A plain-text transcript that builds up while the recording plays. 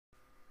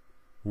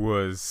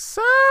What's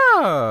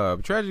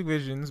up? Tragic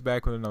Visions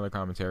back with another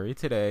commentary.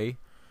 Today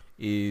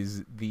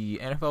is the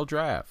NFL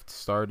draft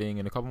starting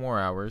in a couple more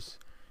hours,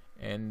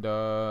 and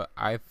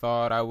I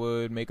thought I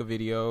would make a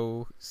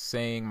video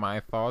saying my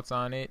thoughts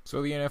on it.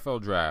 So the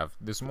NFL draft.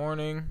 This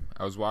morning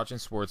I was watching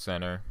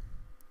SportsCenter,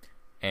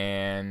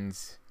 and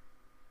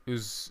it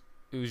was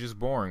just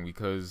boring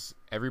because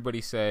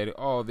everybody said,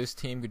 "Oh, this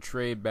team could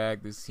trade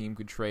back, this team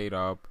could trade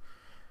up,"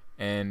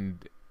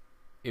 and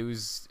it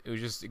was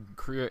just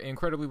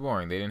incredibly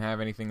boring. They didn't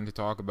have anything to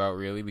talk about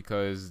really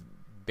because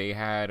they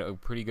had a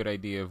pretty good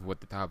idea of what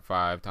the top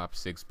 5, top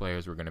 6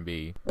 players were going to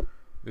be.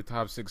 The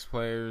top 6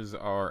 players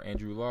are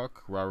Andrew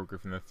Luck, Robert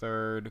Griffin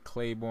III,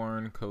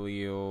 Claiborne,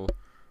 Khalil,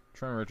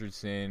 Trent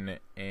Richardson,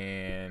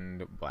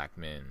 and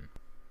Blackman.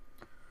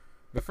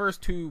 The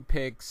first 2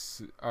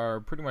 picks are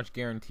pretty much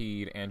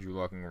guaranteed Andrew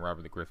Luck and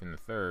Robert Griffin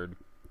III,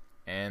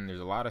 and there's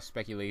a lot of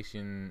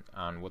speculation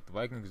on what the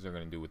Vikings are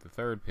going to do with the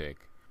 3rd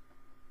pick.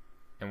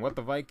 And what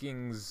the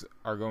Vikings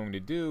are going to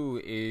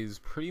do is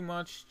pretty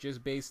much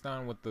just based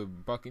on what the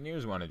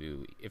Buccaneers want to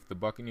do. If the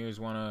Buccaneers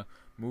want to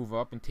move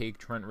up and take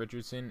Trent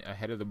Richardson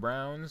ahead of the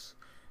Browns,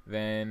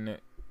 then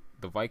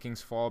the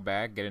Vikings fall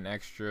back, get an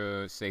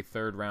extra, say,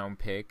 3rd round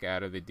pick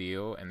out of the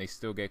deal, and they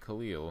still get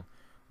Khalil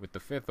with the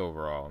 5th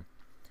overall.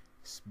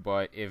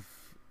 But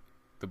if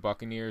the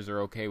Buccaneers are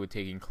okay with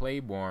taking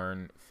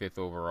Claiborne 5th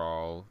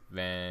overall,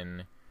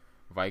 then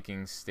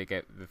Vikings stick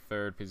at the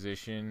 3rd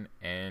position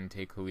and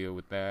take Khalil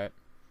with that.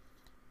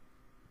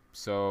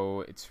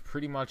 So it's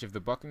pretty much if the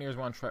Buccaneers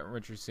want Trent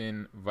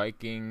Richardson,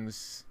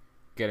 Vikings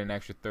get an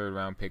extra 3rd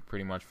round pick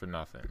pretty much for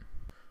nothing.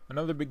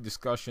 Another big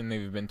discussion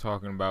they've been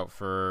talking about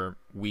for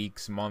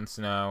weeks, months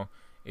now,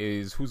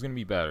 is who's going to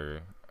be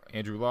better,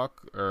 Andrew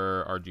Luck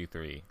or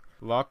RG3.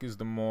 Luck is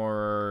the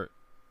more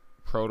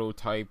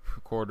prototype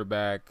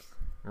quarterback,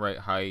 right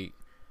height,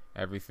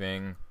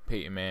 everything,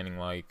 Peyton Manning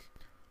like.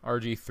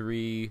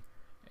 RG3,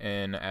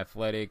 an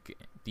athletic,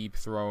 deep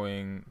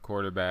throwing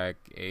quarterback,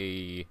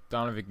 a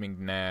Donovan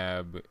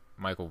McNabb,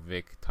 Michael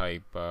Vick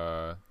type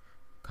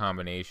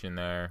combination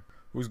there.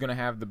 Who's going to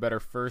have the better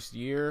first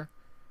year?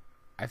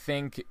 I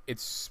think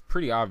it's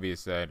pretty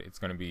obvious that it's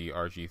going to be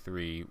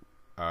RG3.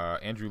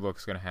 Andrew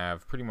Luck's going to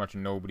have pretty much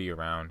nobody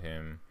around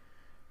him.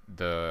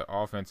 The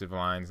offensive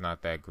line's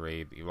not that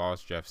great. He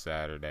lost Jeff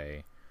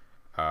Saturday.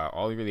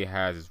 All he really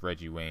has is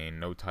Reggie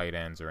Wayne. No tight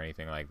ends or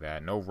anything like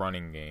that. No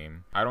running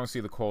game. I don't see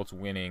the Colts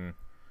winning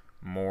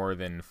more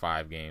than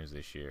 5 games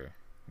this year.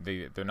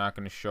 They're not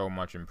going to show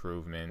much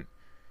improvement.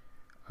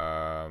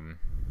 Hell,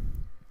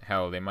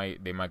 they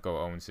might go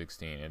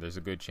 0-16, and there's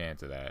a good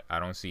chance of that. I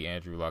don't see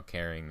Andrew Luck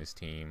carrying this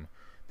team.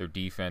 Their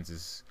defense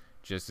is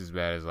just as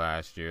bad as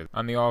last year.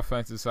 On the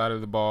offensive side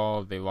of the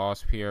ball, they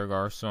lost Pierre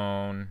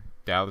Garçon,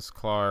 Dallas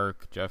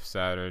Clark, Jeff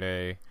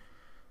Saturday.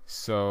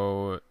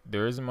 So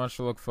there isn't much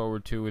to look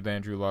forward to with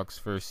Andrew Luck's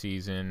first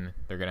season.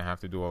 They're going to have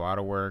to do a lot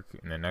of work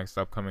in the next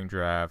upcoming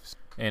drafts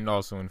and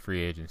also in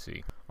free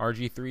agency.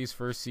 RG3's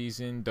first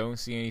season, don't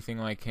see anything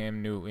like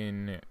Cam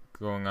Newton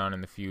going on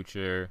in the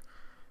future.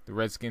 The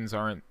Redskins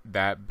aren't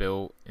that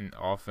built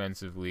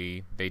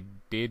offensively. They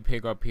did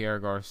pick up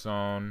Pierre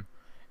Garçon,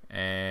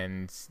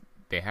 and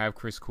they have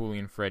Chris Cooley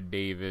and Fred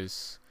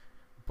Davis,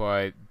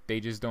 but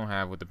they just don't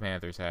have what the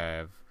Panthers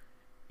have.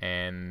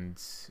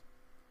 And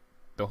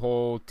the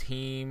whole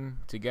team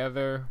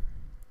together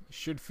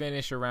should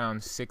finish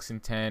around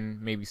 6-10,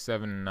 maybe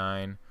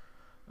 7-9.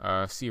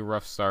 See a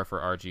rough start for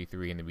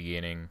RG3 in the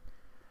beginning,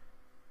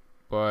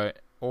 but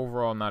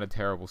overall not a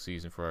terrible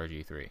season for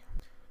RG3.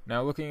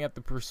 Now looking at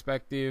the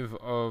perspective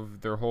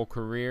of their whole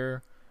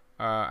career,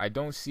 I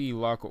don't see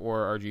Luck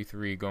or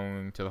RG3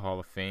 going to the Hall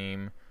of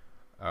Fame.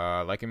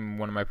 Like in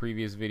one of my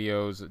previous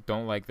videos,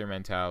 don't like their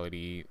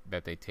mentality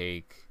that they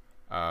take.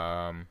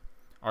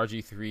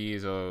 RG3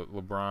 is a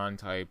LeBron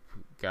type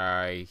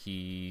guy.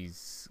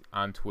 He's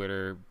on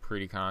Twitter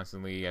pretty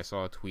constantly. I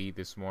saw a tweet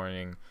this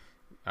morning,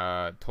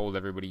 told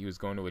everybody he was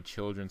going to a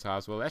children's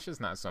hospital. That's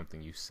just not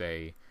something you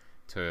say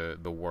to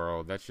the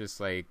world. That's just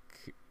like,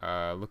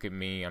 look at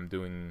me, I'm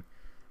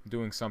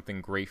doing something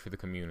great for the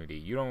community.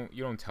 You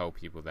don't tell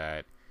people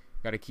that.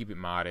 You got to keep it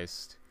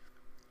modest.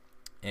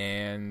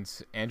 And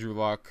Andrew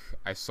Luck,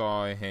 I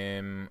saw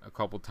him a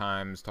couple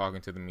times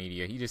talking to the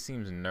media. He just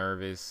seems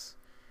nervous.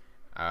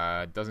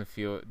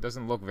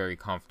 Doesn't look very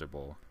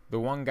comfortable. The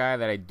one guy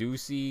that I do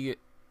see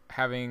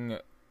having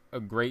a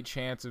great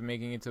chance of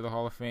making it to the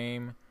Hall of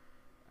Fame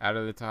out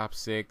of the top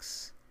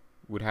 6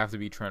 would have to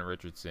be Trent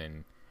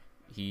Richardson.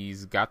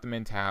 He's got the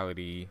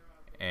mentality,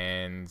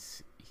 and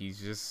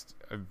he's just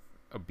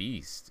a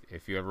beast.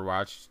 If you ever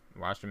watched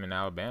him in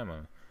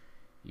Alabama,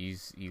 he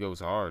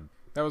goes hard.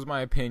 That was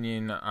my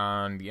opinion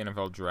on the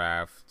NFL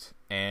draft.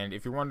 And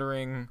if you're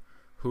wondering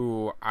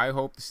who I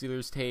hope the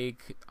Steelers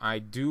take, I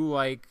do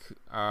like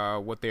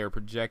what they are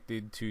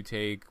projected to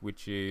take,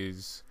 which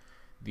is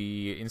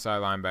the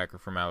inside linebacker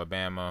from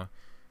Alabama.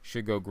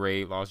 Should go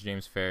great. Lost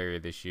James Ferrier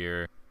this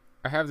year.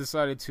 I have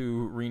decided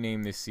to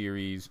rename this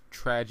series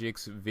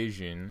Tragic's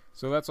Vision.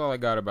 So that's all I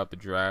got about the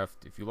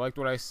draft. If you liked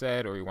what I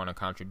said or you want to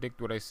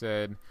contradict what I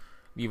said,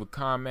 leave a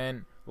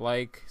comment,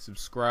 like,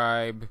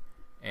 subscribe,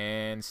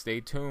 and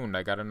stay tuned.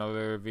 I got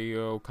another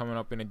video coming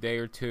up in a day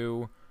or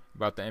two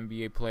about the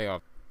NBA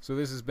playoff. So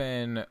this has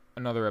been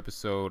another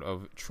episode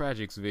of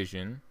Tragic's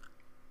Vision.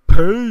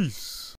 Peace!